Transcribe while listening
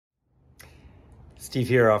Steve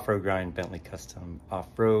here, Offroad Grind, Bentley Custom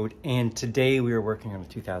Off-Road, and today we are working on a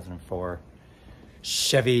 2004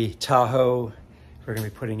 Chevy Tahoe. We're going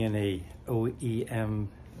to be putting in a OEM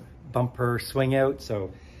bumper swing out.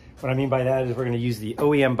 So what I mean by that is we're going to use the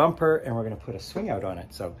OEM bumper and we're going to put a swing out on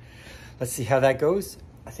it. So let's see how that goes.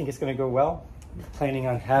 I think it's going to go well. We're planning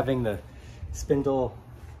on having the spindle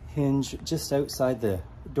hinge just outside the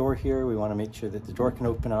door here. We want to make sure that the door can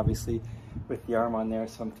open, obviously, with the arm on there.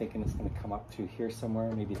 So I'm thinking it's going to come up through here somewhere,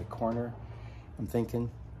 maybe the corner. I'm thinking.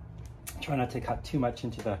 Try not to cut too much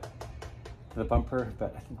into the bumper,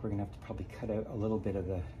 but I think we're going to have to probably cut out a little bit of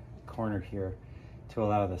the corner here to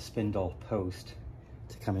allow the spindle post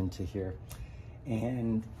to come into here.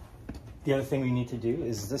 And the other thing we need to do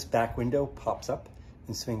is this back window pops up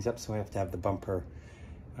and swings up, so we have to have the bumper,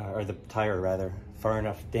 or the tire rather, far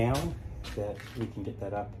enough down that we can get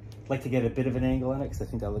that up. I'd like to get a bit of an angle on it because I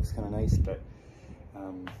think that looks kind of nice, but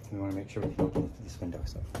we want to make sure we can open it through this window.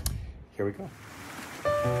 So here we go.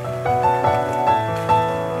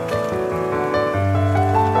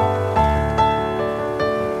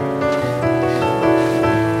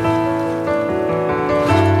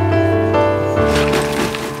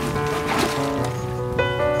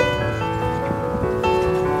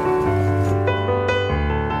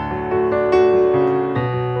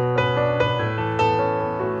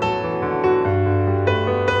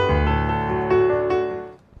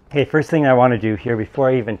 Okay, first thing I want to do here before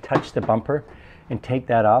I even touch the bumper and take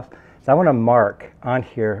that off is I want to mark on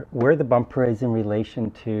here where the bumper is in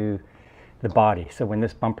relation to the body. So when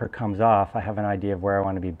this bumper comes off, I have an idea of where I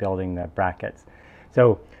want to be building the brackets.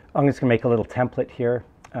 So I'm just going to make a little template here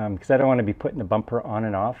because I don't want to be putting the bumper on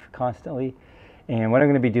and off constantly. And what I'm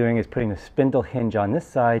going to be doing is putting the spindle hinge on this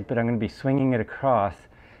side, but I'm going to be swinging it across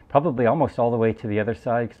probably almost all the way to the other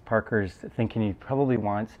side because Parker's thinking he probably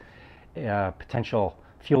wants a potential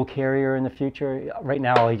fuel carrier in the future. Right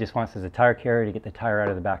now all he just wants is a tire carrier to get the tire out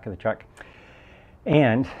of the back of the truck.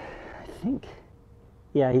 And I think,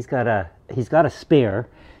 yeah, he's got a spare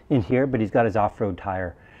in here, but he's got his off-road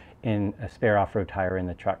tire in a spare off-road tire in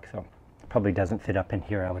the truck, so probably doesn't fit up in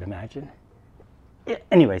here, I would imagine. Yeah,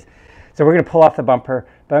 anyways, so we're going to pull off the bumper,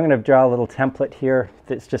 but I'm going to draw a little template here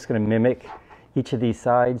that's just going to mimic each of these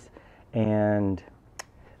sides and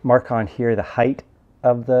mark on here the height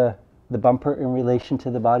of the bumper in relation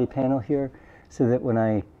to the body panel here, so that when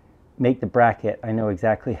I make the bracket, I know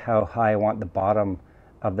exactly how high I want the bottom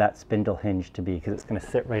of that spindle hinge to be, because it's going to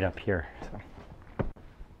sit right up here.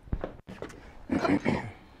 So.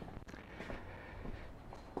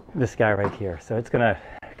 This guy right here. So it's going to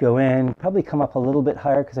go in, probably come up a little bit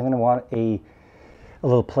higher because I'm going to want a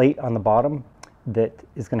little plate on the bottom that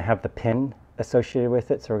is going to have the pin associated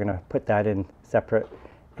with it. So we're going to put that in separate.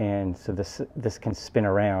 And so this can spin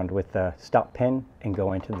around with the stop pin and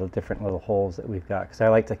go into the different little holes that we've got. Because I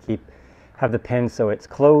like to have the pin so it's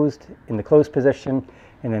closed in the closed position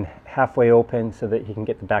and then halfway open so that you can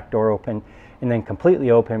get the back door open, and then completely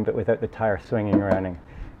open but without the tire swinging around and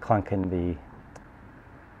clunking the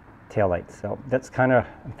taillights. So that's kind of,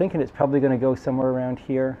 I'm thinking it's probably going to go somewhere around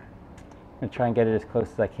here. I'm going to try and get it as close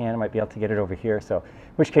as I can. I might be able to get it over here. So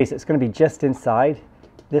in which case it's going to be just inside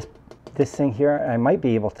this thing here. I might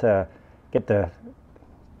be able to get the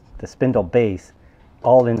spindle base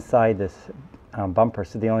all inside this bumper.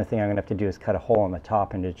 So the only thing I'm going to have to do is cut a hole on the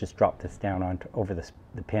top and just drop this down over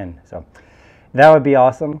the pin. So that would be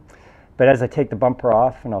awesome. But as I take the bumper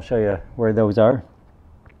off, and I'll show you where those are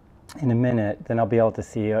in a minute, then I'll be able to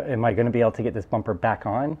see, am I going to be able to get this bumper back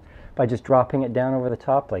on by just dropping it down over the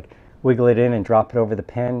top, like wiggle it in and drop it over the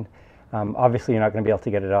pin. Obviously you're not going to be able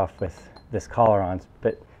to get it off with this collar on,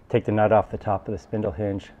 but take the nut off the top of the spindle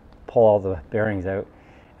hinge, pull all the bearings out,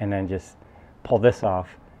 and then just pull this off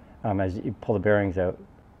as you pull the bearings out.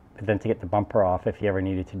 But then to get the bumper off, if you ever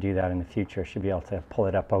needed to do that in the future, should be able to pull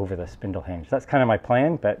it up over the spindle hinge. That's kind of my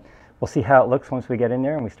plan, but we'll see how it looks once we get in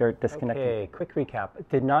there and we start disconnecting. Okay, quick recap.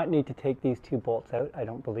 Did not need to take these two bolts out, I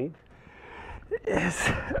don't believe.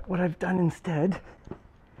 What I've done instead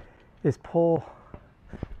is pull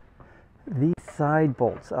these side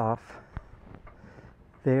bolts off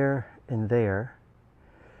there, and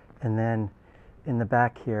then in the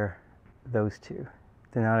back here, those two.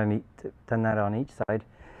 Done that on each side,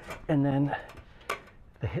 and then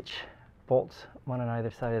the hitch bolts, one on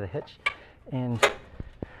either side of the hitch. And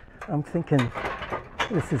I'm thinking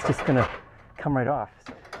this is just going to come right off.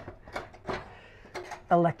 So,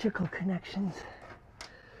 electrical connections.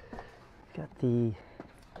 Got the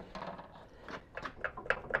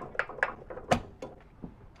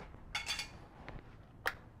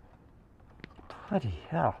bloody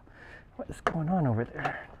hell, what is going on over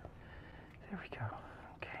there? There we go.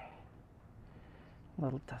 Okay. A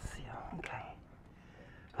little dust seal. Okay.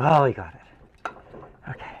 Oh, we got it.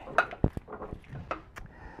 Okay.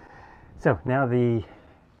 So now the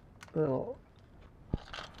little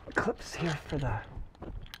clips here for the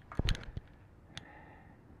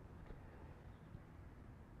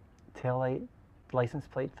taillight license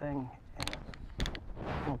plate thing.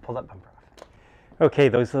 We'll pull that bumper off. Okay,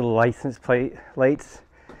 those little license plate lights,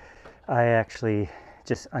 I actually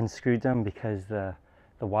just unscrewed them because the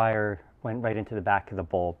wire went right into the back of the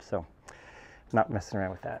bulb, so I'm not messing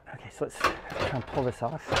around with that. Okay, so let's try and pull this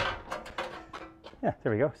off. Yeah,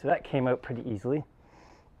 there we go. So that came out pretty easily.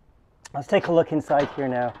 Let's take a look inside here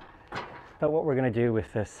now about what we're going to do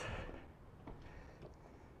with this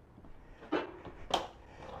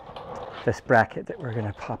bracket that we're going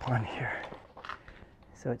to pop on here.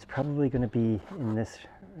 So it's probably going to be in this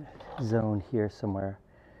zone here somewhere,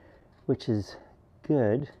 which is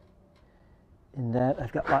good in that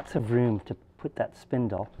I've got lots of room to put that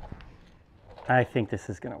spindle. I think this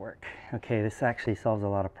is going to work. Okay, this actually solves a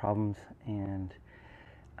lot of problems, and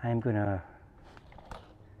I'm going to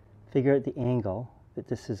figure out the angle that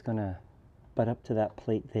this is going to butt up to that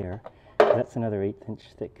plate there. That's another 1/8"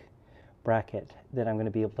 thick bracket that I'm going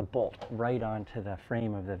to be able to bolt right onto the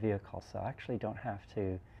frame of the vehicle. So I actually don't have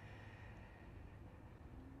to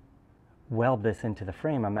weld this into the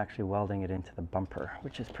frame. I'm actually welding it into the bumper,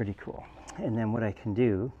 which is pretty cool. And then what I can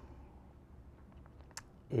do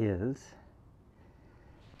is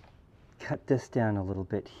cut this down a little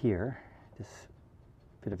bit here, this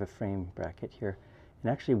bit of a frame bracket here,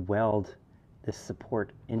 and actually weld this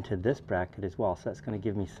support into this bracket as well. So that's going to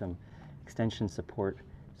give me some extension support.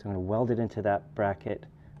 So I'm going to weld it into that bracket,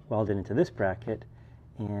 weld it into this bracket,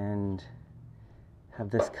 and have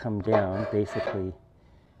this come down basically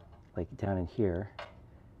like down in here.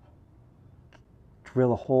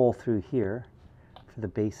 Drill a hole through here for the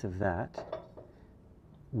base of that.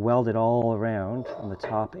 Weld it all around on the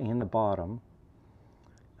top and the bottom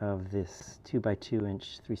of this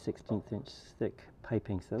 2x2" 3/16" thick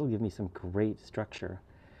piping. So that'll give me some great structure.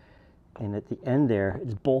 And at the end there,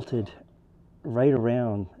 it's bolted right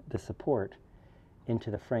around the support into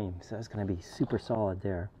the frame. So that's going to be super solid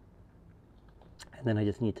there. And then I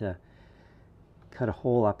just need to cut a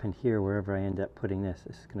hole up in here wherever I end up putting this.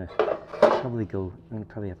 This is going to probably go, I'm going to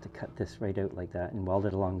probably have to cut this right out like that and weld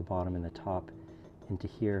it along the bottom and the top into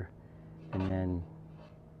here, and then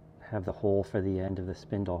have the hole for the end of the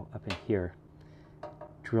spindle up in here.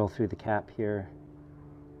 Drill through the cap here,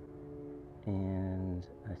 and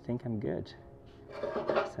I think I'm good.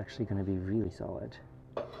 It's actually going to be really solid.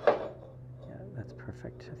 Yeah, that's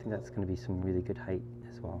perfect. I think that's going to be some really good height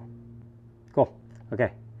as well. Cool.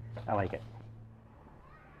 Okay, I like it.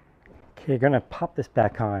 Okay, going to pop this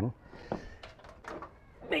back on.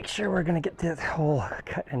 Make sure we're going to get this hole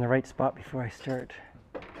cut in the right spot before I start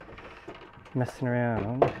messing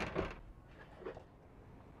around.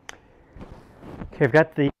 Okay, I've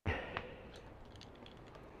got the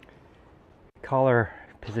collar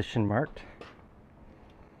position marked.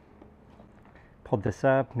 Pulled this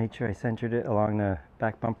up, made sure I centered it along the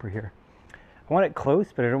back bumper here. I want it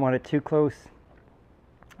close, but I don't want it too close.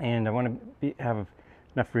 And I want to have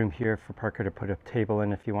enough room here for Parker to put a table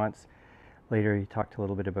in if he wants. Later, he talked a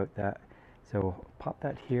little bit about that. So pop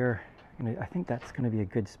that here. I think that's going to be a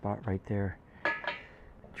good spot right there.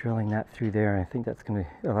 Drilling that through there. I think that's going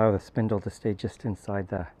to allow the spindle to stay just inside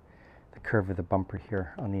the curve of the bumper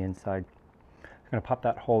here on the inside. I'm going to pop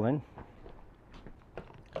that hole in.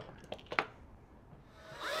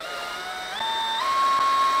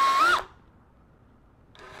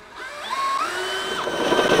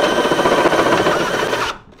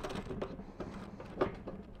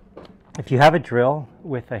 If you have a drill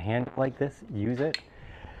with a handle like this, use it.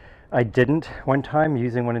 I didn't one time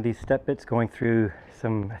using one of these step bits going through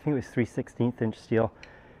some, I think it was 3/16" steel.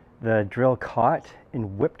 The drill caught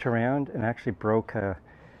and whipped around and actually broke a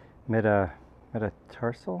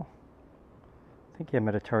metatarsal. I think, yeah,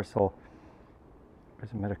 metatarsal. Or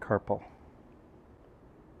is it metacarpal?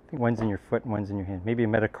 I think one's in your foot and one's in your hand. Maybe a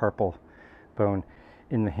metacarpal bone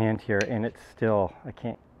in the hand here, and it's still, I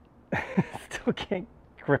can't, still can't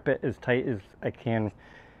grip it as tight as I can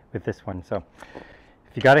with this one. So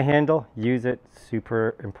if you got a handle, use it.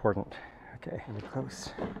 Super important. Okay, really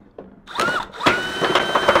close.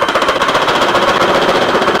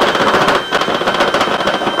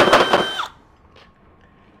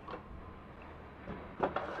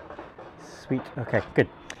 Sweet. Okay, good.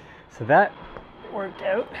 So that worked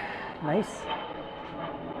out nice.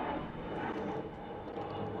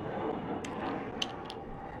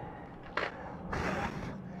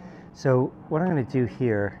 So what I'm going to do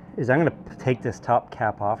here is I'm going to take this top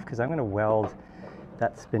cap off because I'm going to weld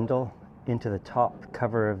that spindle into the top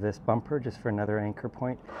cover of this bumper just for another anchor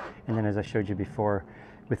point. And then, as I showed you before,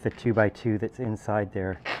 with the 2x2 that's inside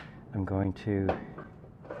there, I'm going to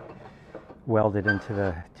weld it into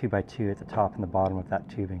the 2x2 at the top and the bottom of that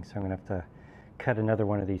tubing. So I'm going to have to cut another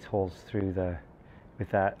one of these holes through with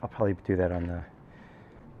that. I'll probably do that on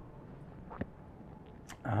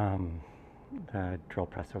the drill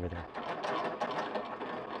press over there.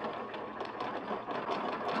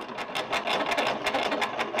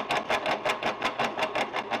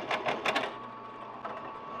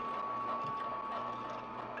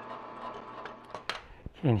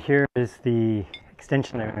 And here is the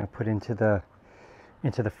extension that I'm going to put into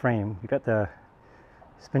the frame. We've got the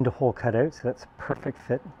spindle hole cut out, so that's a perfect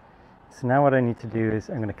fit. So now what I need to do is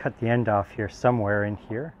I'm going to cut the end off here somewhere in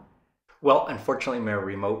here. Well, unfortunately my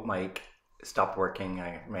remote mic stopped working.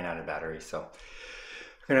 I ran out of battery, so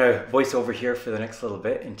I'm going to voice over here for the next little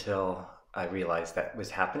bit until I realized that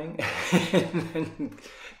was happening and then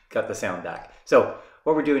got the sound back. So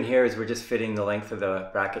what we're doing here is we're just fitting the length of the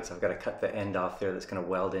brackets. I've got to cut the end off there that's going to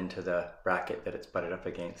weld into the bracket that it's butted up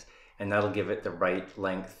against, and that'll give it the right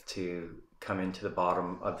length to come into the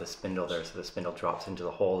bottom of the spindle there, so the spindle drops into the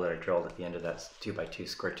hole that I drilled at the end of that 2x2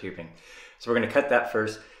 square tubing. So we're going to cut that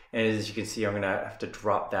first, and as you can see, I'm going to have to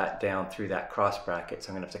drop that down through that cross bracket, so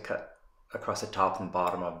I'm going to have to cut across the top and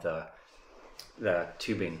bottom of the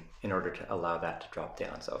tubing in order to allow that to drop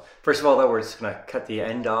down. So first of all though, we're just going to cut the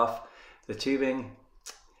end off the tubing,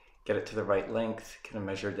 get it to the right length, kind of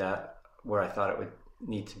measure that where I thought it would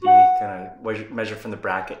need to be, kind of measure from the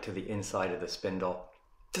bracket to the inside of the spindle.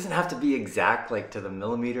 It doesn't have to be exact, like to the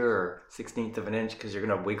millimeter or 1/16 of an inch, because you're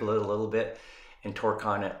going to wiggle it a little bit and torque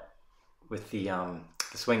on it with the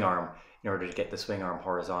swing arm in order to get the swing arm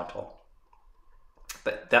horizontal.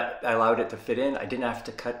 But that allowed it to fit in. I didn't have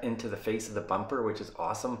to cut into the face of the bumper, which is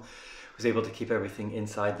awesome. I was able to keep everything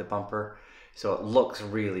inside the bumper, so it looks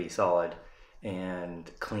really solid and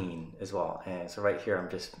clean as well. And so right here I'm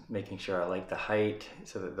just making sure I like the height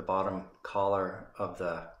so that the bottom collar of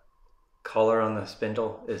the collar on the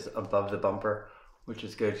spindle is above the bumper, which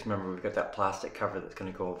is good. Remember, we've got that plastic cover that's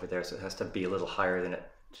going to go over there, so it has to be a little higher than it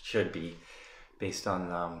should be based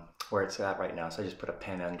on where it's at right now. So I just put a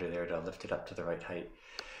pen under there to lift it up to the right height,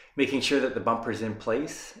 making sure that the bumper's in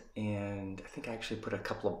place. And I think I actually put a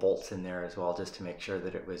couple of bolts in there as well, just to make sure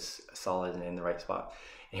that it was solid and in the right spot.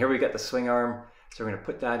 And here we got the swing arm, so we're going to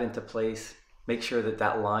put that into place. Make sure that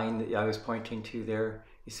that line that I was pointing to there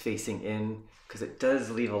is facing in, because it does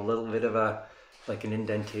leave a little bit of like an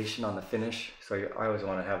indentation on the finish. So I always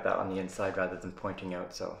want to have that on the inside rather than pointing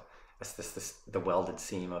out. So that's the welded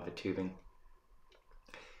seam of the tubing.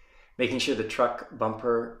 Making sure the truck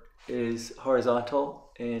bumper is horizontal,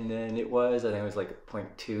 and then I think it was like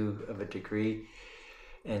 0.2 of a degree.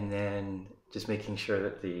 And then just making sure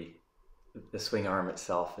that the swing arm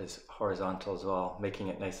itself is horizontal as well, making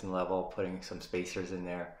it nice and level, putting some spacers in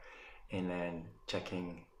there, and then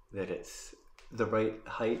checking that it's the right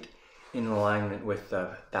height in alignment with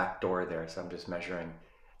the back door there. So I'm just measuring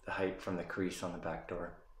the height from the crease on the back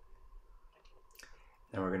door.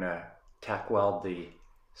 Then we're going to tack weld the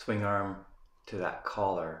swing arm to that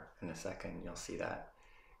collar in a second. You'll see that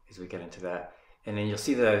as we get into that. And then you'll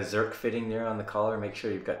see the Zerk fitting there on the collar. Make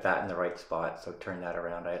sure you've got that in the right spot. So turn that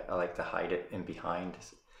around. I like to hide it in behind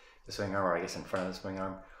the swing arm, or I guess in front of the swing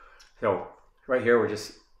arm. So right here,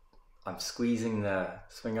 I'm squeezing the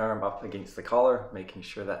swing arm up against the collar, making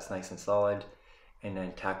sure that's nice and solid, and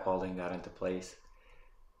then tack welding that into place.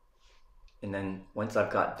 And then once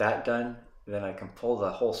I've got that done, then I can pull the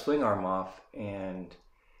whole swing arm off and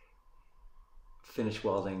finish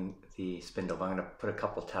welding the spindle. I'm going to put a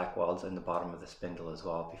couple tack welds in the bottom of the spindle as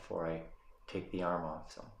well before I take the arm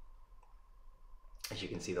off. So as you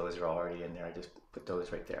can see, those are already in there. I just put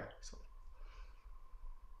those right there. So,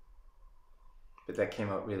 but that came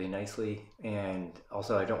out really nicely. And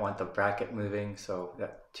also I don't want the bracket moving, so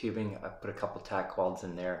that tubing, I put a couple tack welds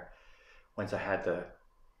in there once I had the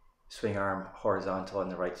swing arm horizontal in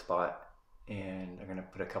the right spot. And I'm going to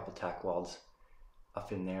put a couple tack welds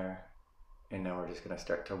up in there. And now we're just going to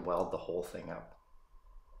start to weld the whole thing up.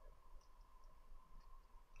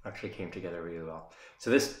 Actually came together really well. So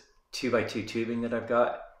this 2x2 tubing that I've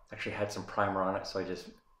got actually had some primer on it, so I just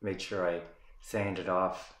made sure I sanded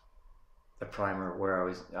off the primer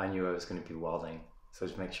where I knew I was going to be welding. So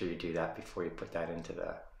just make sure you do that before you put that into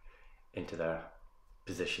the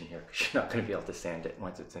position here, because you're not going to be able to sand it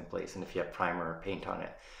once it's in place. And if you have primer or paint on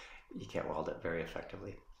it, you can't weld it very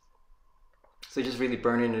effectively. So just really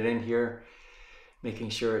burning it in here, making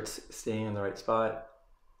sure it's staying in the right spot.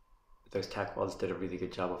 Those tack welds did a really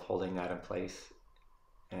good job of holding that in place.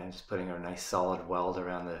 And I'm just putting a nice solid weld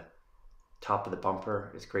around the top of the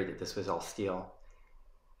bumper. It's great that this was all steel.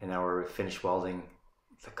 And now we're finished welding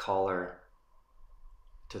the collar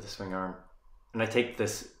to the swing arm. And I take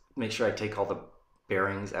this, make sure I take all the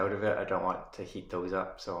bearings out of it. I don't want to heat those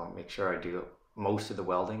up, so I'll make sure I do most of the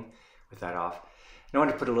welding with that off. And I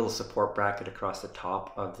want to put a little support bracket across the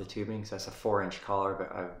top of the tubing. So that's a 4-inch collar,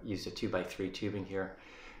 but I've used a 2x3 tubing here.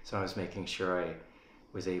 So I was making sure I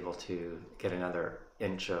was able to get another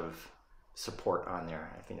inch of support on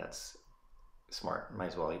there. I think that's smart. Might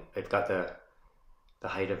as well. I've got the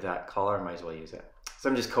height of that collar, might as well use it. So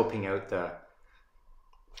I'm just coping out the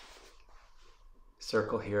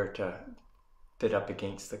circle here to fit up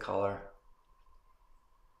against the collar.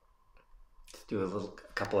 Just do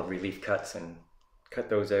a couple of relief cuts and cut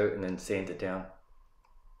those out and then sand it down.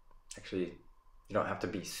 Actually, you don't have to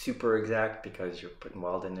be super exact because you're putting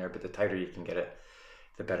weld in there, but the tighter you can get it,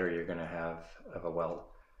 the better you're going to have of a weld.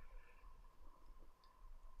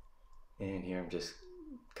 And here I'm just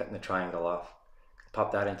cutting the triangle off.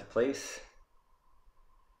 Pop that into place.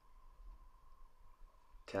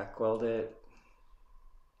 Tack weld it.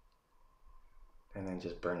 And then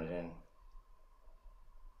just burn it in.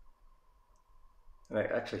 And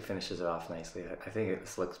it actually finishes it off nicely. I think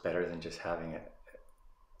this looks better than just having it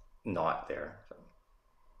not there. So.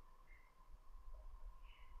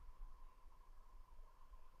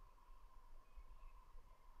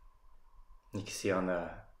 You can see on the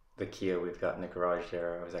Kia we've got in the garage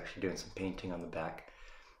there, I was actually doing some painting on the back,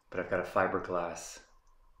 but I've got a fiberglass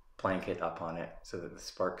blanket up on it so that the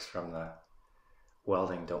sparks from the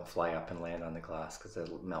welding don't fly up and land on the glass because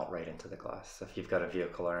it'll melt right into the glass. So if you've got a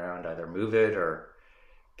vehicle around, either move it or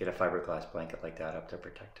get a fiberglass blanket like that up to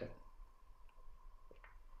protect it.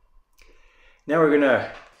 Now we're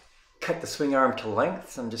gonna cut the swing arm to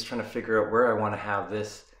length. So I'm just trying to figure out where I want to have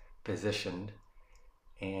this positioned.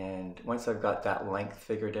 And once I've got that length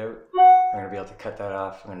figured out, I'm going to be able to cut that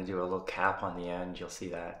off. I'm going to do a little cap on the end, you'll see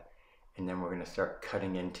that. And then we're going to start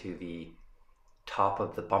cutting into the top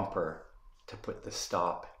of the bumper to put the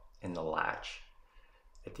stop in the latch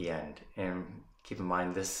at the end. And keep in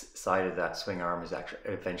mind, this side of that swing arm is actually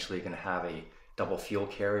eventually going to have a double fuel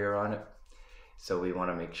carrier on it. So we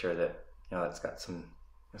want to make sure that, you know, it's got some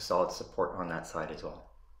solid support on that side as well.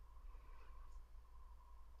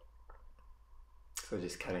 So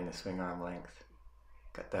just cutting the swing arm length,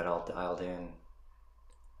 got that all dialed in.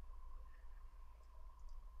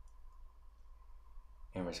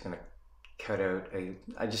 And we're just gonna cut out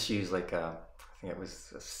I just use like I think it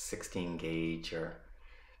was a 16 gauge or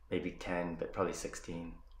maybe 10, but probably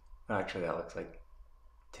 16. Actually that looks like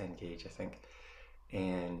 10 gauge, I think.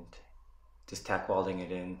 And just tack welding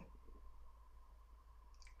it in.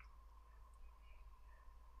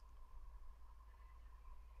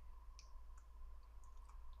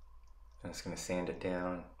 I'm just going to sand it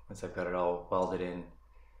down once I've got it all welded in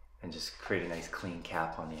and just create a nice clean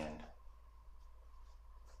cap on the end.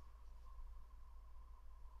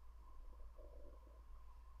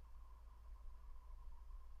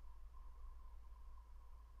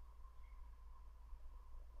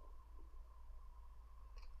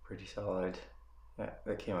 Pretty solid. Yeah,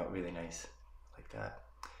 that came out really nice like that.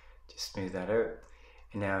 Just smooth that out.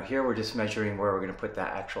 And now here we're just measuring where we're going to put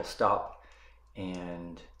that actual stop,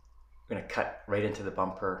 and I'm going to cut right into the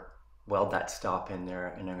bumper, weld that stop in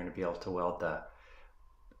there, and I'm going to be able to weld the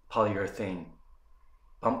polyurethane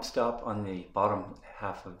bump stop on the bottom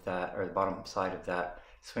half of that, or the bottom side of that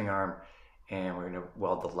swing arm, and we're going to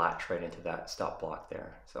weld the latch right into that stop block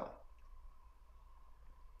there. So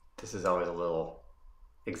this is always a little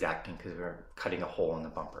exacting because we're cutting a hole in the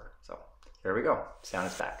bumper. So here we go, sound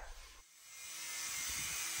is back.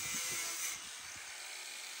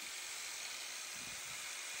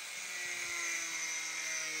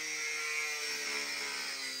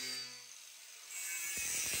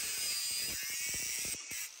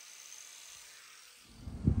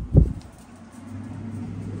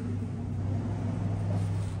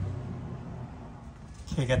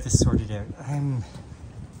 Okay, I got this sorted out. I'm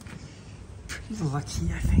pretty lucky,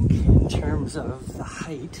 I think, in terms of the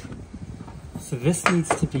height. So this needs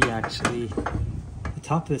to be actually, the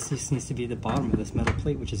top of this just needs to be the bottom of this metal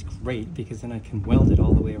plate, which is great because then I can weld it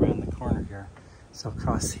all the way around the corner here. So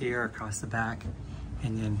across here, across the back,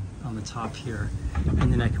 and then on the top here.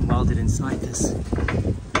 And then I can weld it inside this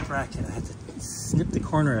bracket. I had to snip the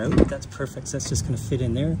corner out. That's perfect. So that's just going to fit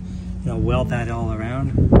in there. And I'll weld that all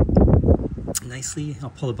around nicely. I'll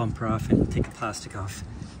pull the bumper off and take the plastic off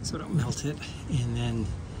so I don't melt it, and then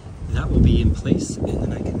that will be in place, and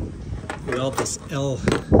then I can weld this L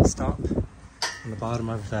stop on the bottom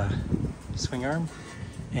of the swing arm,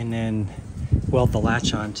 and then weld the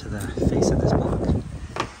latch onto the face of this block.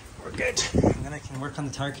 We're good. And then I can work on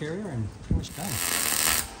the tire carrier and pretty much done.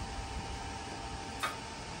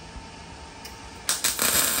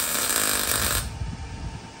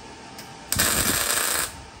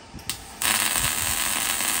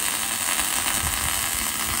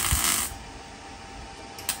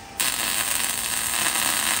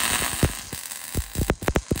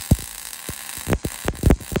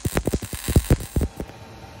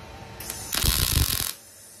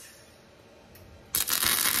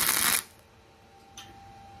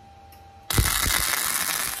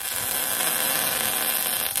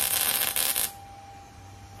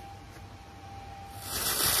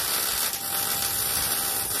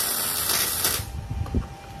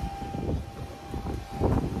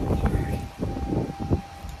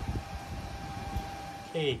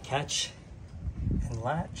 Okay, catch and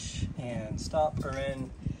latch and stop are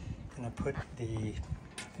in. I'm gonna put the,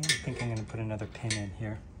 I think I'm gonna put another pin in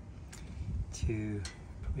here to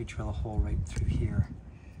probably drill a hole right through here.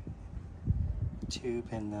 Tube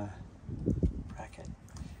and the bracket.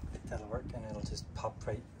 That'll work, and it'll just pop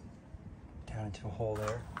right down into a hole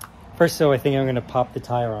there. First, so I think I'm gonna pop the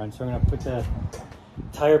tire on. So I'm gonna put the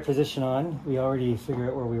tire position on. We already figured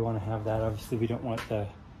out where we want to have that. Obviously, we don't want the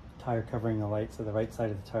tire covering the light, so the right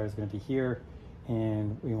side of the tire is going to be here,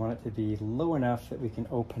 and we want it to be low enough that we can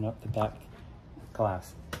open up the back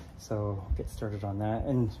glass. So I'll get started on that,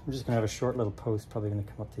 and we're just going to have a short little post, probably going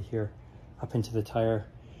to come up to here, up into the tire.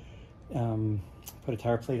 Put a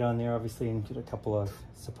tire plate on there, obviously, and get a couple of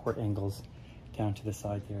support angles down to the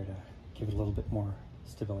side there to give it a little bit more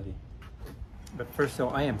stability. But first, so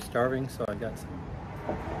I am starving, so I've got some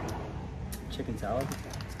chicken salad,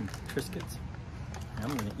 some Triscuits.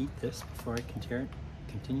 I'm going to eat this before I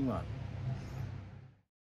continue on.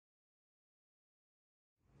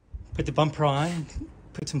 Put the bumper on,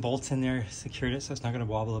 put some bolts in there, secured it so it's not going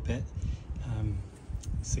to wobble a bit.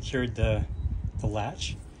 Secured the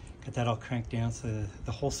latch, got that all cranked down so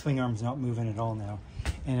the whole swing arm's not moving at all now.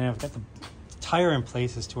 And then I've got the tire in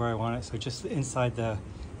place as to where I want it, so just inside the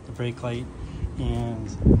brake light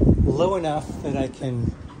and low enough that I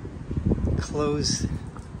can close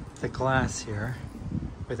the glass here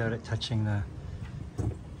without it touching the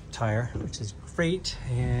tire, which is great.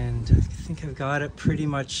 And I think I've got it pretty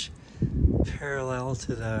much parallel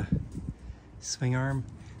to the swing arm.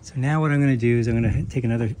 So now what I'm going to do is I'm going to take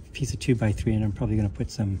another piece of 2x3, and I'm probably going to put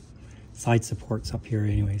some side supports up here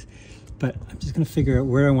anyways. But I'm just going to figure out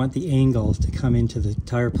where I want the angles to come into the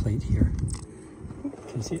tire plate here.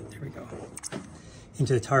 Can you see it? There we go.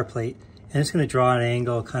 Into the tire plate. And it's going to draw an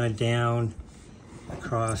angle kind of down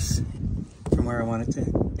across from where I want it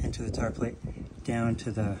to enter the tire plate down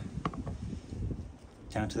to the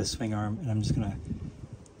swing arm, and I'm just gonna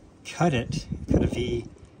cut a V,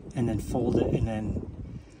 and then fold it, and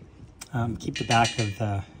then keep the back of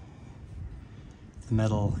the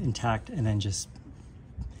metal intact, and then just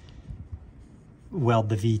weld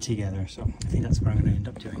the V together. So I think that's what I'm gonna end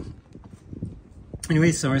up doing.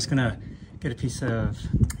 Anyway, so I'm just gonna get a piece of,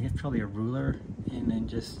 I guess probably a ruler, and then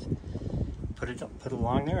just put it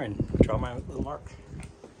along there and draw my little mark.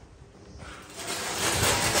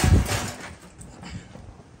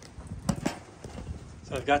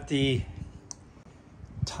 So I've got the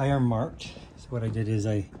tire marked. So what I did is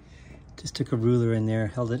I just took a ruler in there,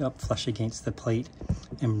 held it up flush against the plate,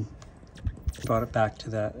 and brought it back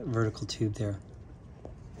to that vertical tube there.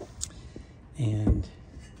 And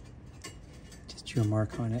just drew a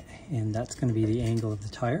mark on it, and that's going to be the angle of the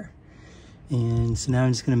tire. And so now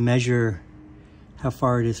I'm just going to measure how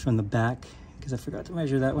far it is from the back, because I forgot to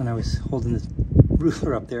measure that when I was holding the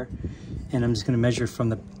ruler up there. And I'm just going to measure from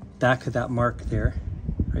the back of that mark there,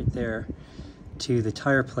 right there, to the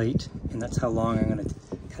tire plate, and that's how long I'm going to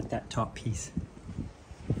cut that top piece.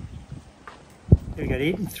 We got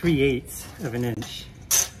 8 3/8 of an inch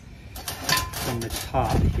from the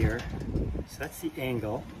top here, so that's the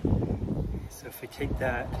angle. So if I take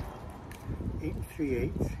that 8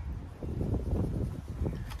 3/8,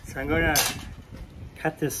 so I'm going to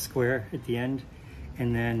cut this square at the end,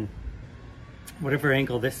 and then whatever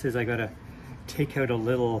angle this is, I got to take out a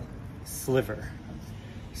little sliver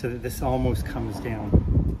so that this almost comes down.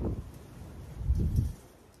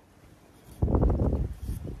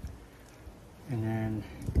 And then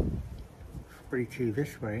 42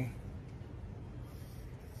 this way.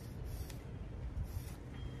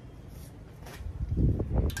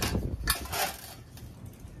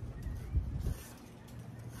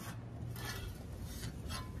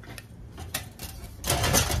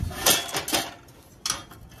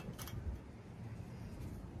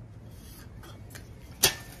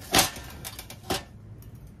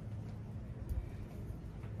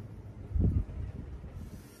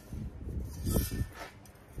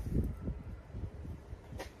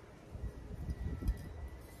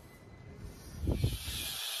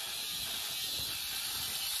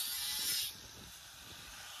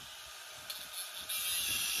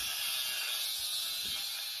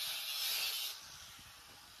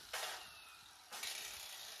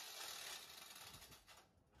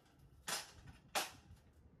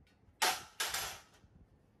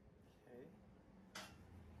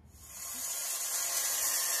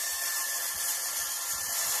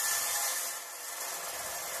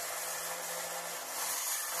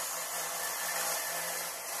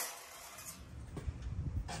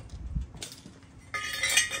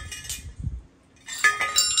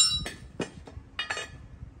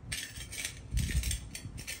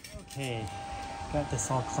 Okay, got this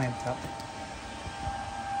all clamped up.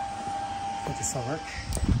 Hope this will work.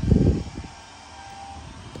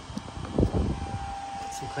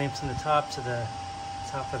 Some clamps on the top so the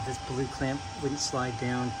top of this blue clamp wouldn't slide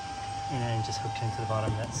down, and just hooked into the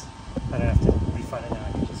bottom. That's, I don't have to refine it now,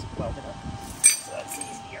 I can just weld it up. So that's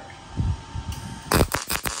easier.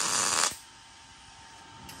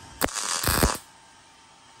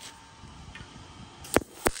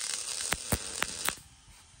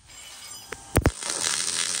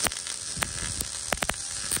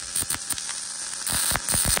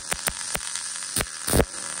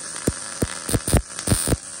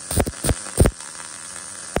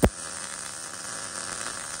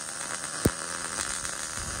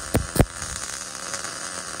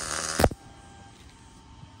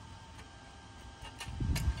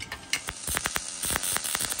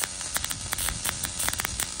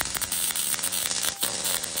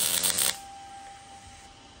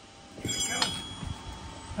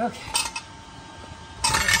 Okay.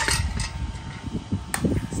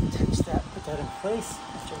 Let's touch that, put that in place,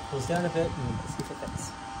 after it cools down a bit, and see if it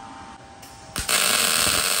fits.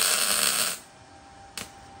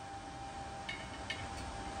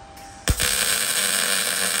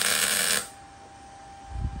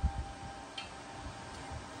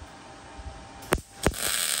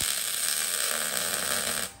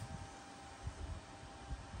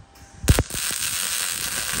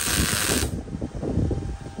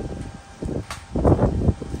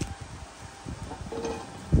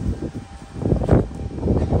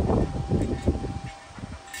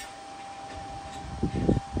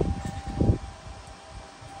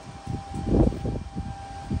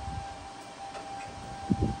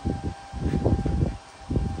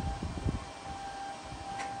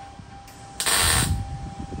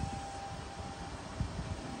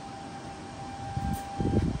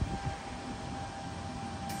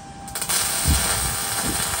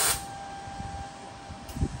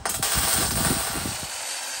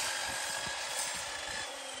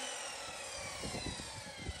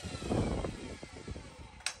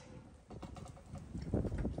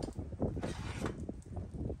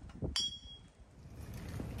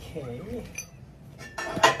 Okay.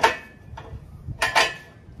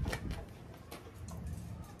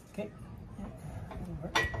 Okay. Yeah, that'll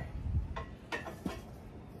work.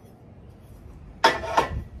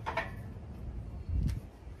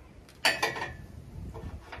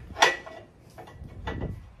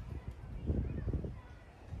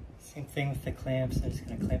 Same thing with the clamps. I'm just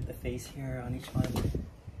going to clamp the face here on each one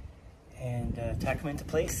and tack them into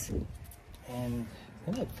place. And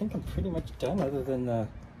then I think I'm pretty much done, other than the...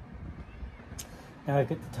 Now I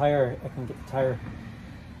get the tire, I can get the tire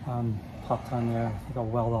popped on there. I think I'll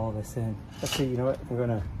weld all this in. Actually, you know what? I'm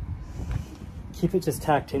gonna keep it just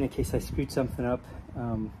tacked in case I screwed something up.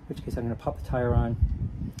 In which case I'm gonna pop the tire on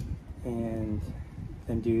and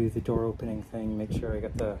then do the door opening thing. Make sure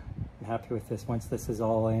I'm happy with this. Once this is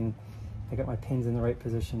all in, I got my pins in the right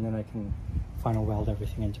position, then I can final weld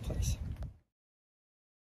everything into place.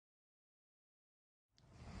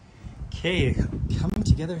 Okay, coming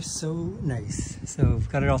together so nice. So I've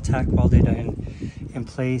got it all tack welded in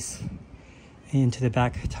place into the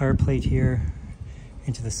back tire plate here,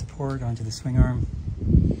 into the support, onto the swing arm.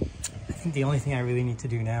 I think the only thing I really need to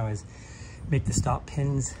do now is make the stop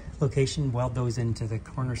pins location, weld those into the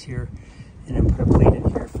corners here, and then put a plate in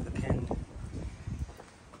here for the pin.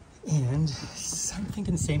 And I'm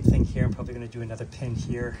thinking the same thing here. I'm probably going to do another pin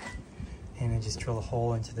here and then just drill a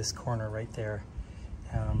hole into this corner right there.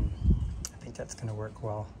 I think that's going to work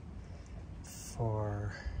well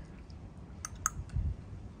for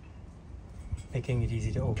making it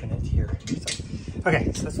easy to open it here. So,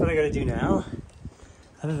 okay, so that's what I got to do now.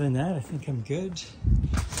 Other than that, I think I'm good.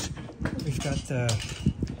 We've got the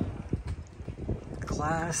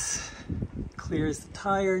glass clears the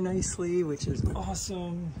tire nicely, which is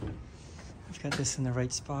awesome. I've got this in the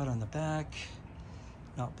right spot on the back,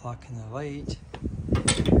 not blocking the light.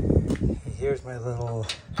 Here's my little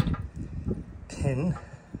pin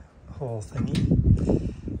hole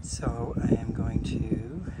thingy. So I am going to,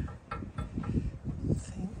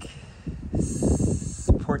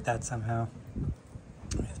 support that somehow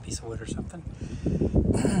with a piece of wood or something.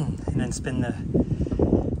 And then spin the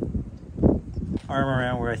arm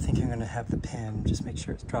around where I think I'm going to have the pin. Just make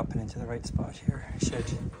sure it's dropping into the right spot here. It should.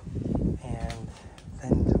 And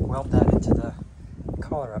then weld that into the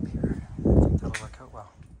collar up here. I think that'll work out well.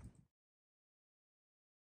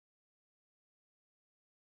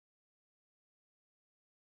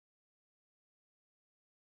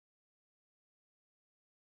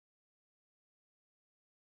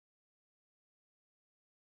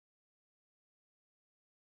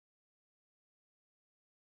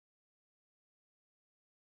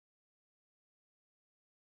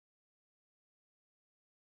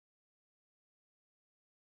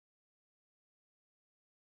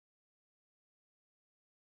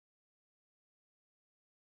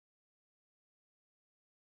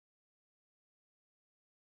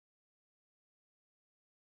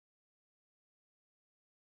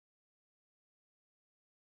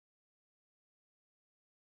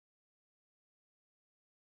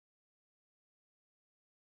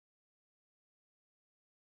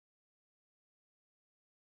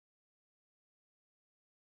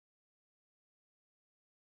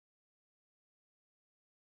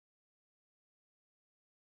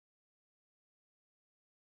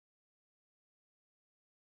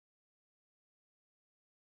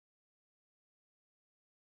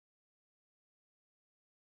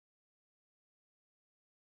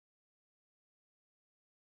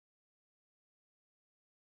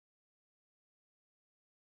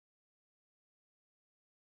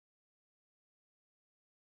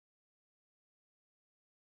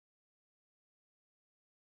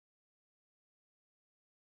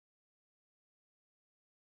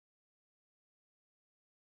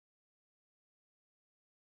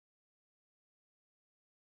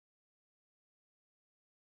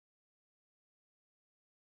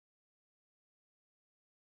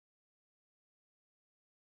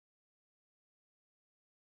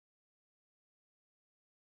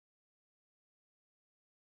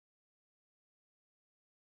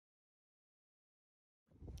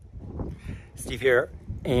 Steve here,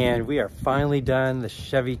 and we are finally done the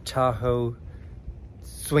Chevy Tahoe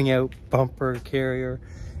SwingOut bumper carrier,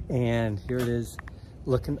 and here it is,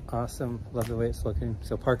 looking awesome. Love the way it's looking.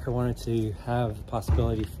 So Parker wanted to have the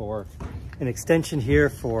possibility for an extension here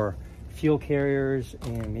for fuel carriers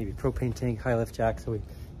and maybe propane tank, high lift jack. So we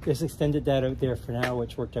just extended that out there for now,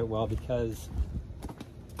 which worked out well because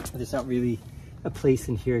there's not really a place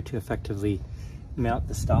in here to effectively mount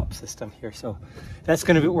the stop system here. So that's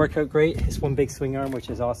going to work out great. It's one big swing arm, which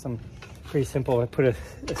is awesome. Pretty simple. I put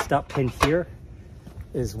a stop pin here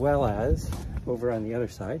as well as over on the other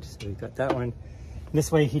side. So we've got that one. And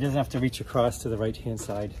this way he doesn't have to reach across to the right hand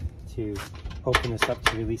side to open this up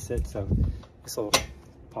to release it. So this will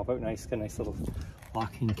pop out nice. Got a nice little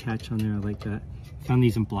locking catch on there. I like that. Found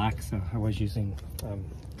these in black, so I was using kind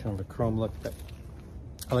of a chrome look, but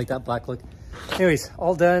I like that black look. Anyways,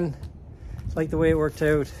 all done. Like the way it worked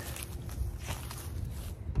out.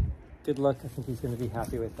 Good luck. I think he's going to be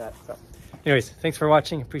happy with that. So anyways, thanks for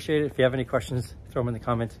watching. Appreciate it. If you have any questions, throw them in the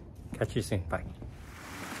comments. Catch you soon. Bye.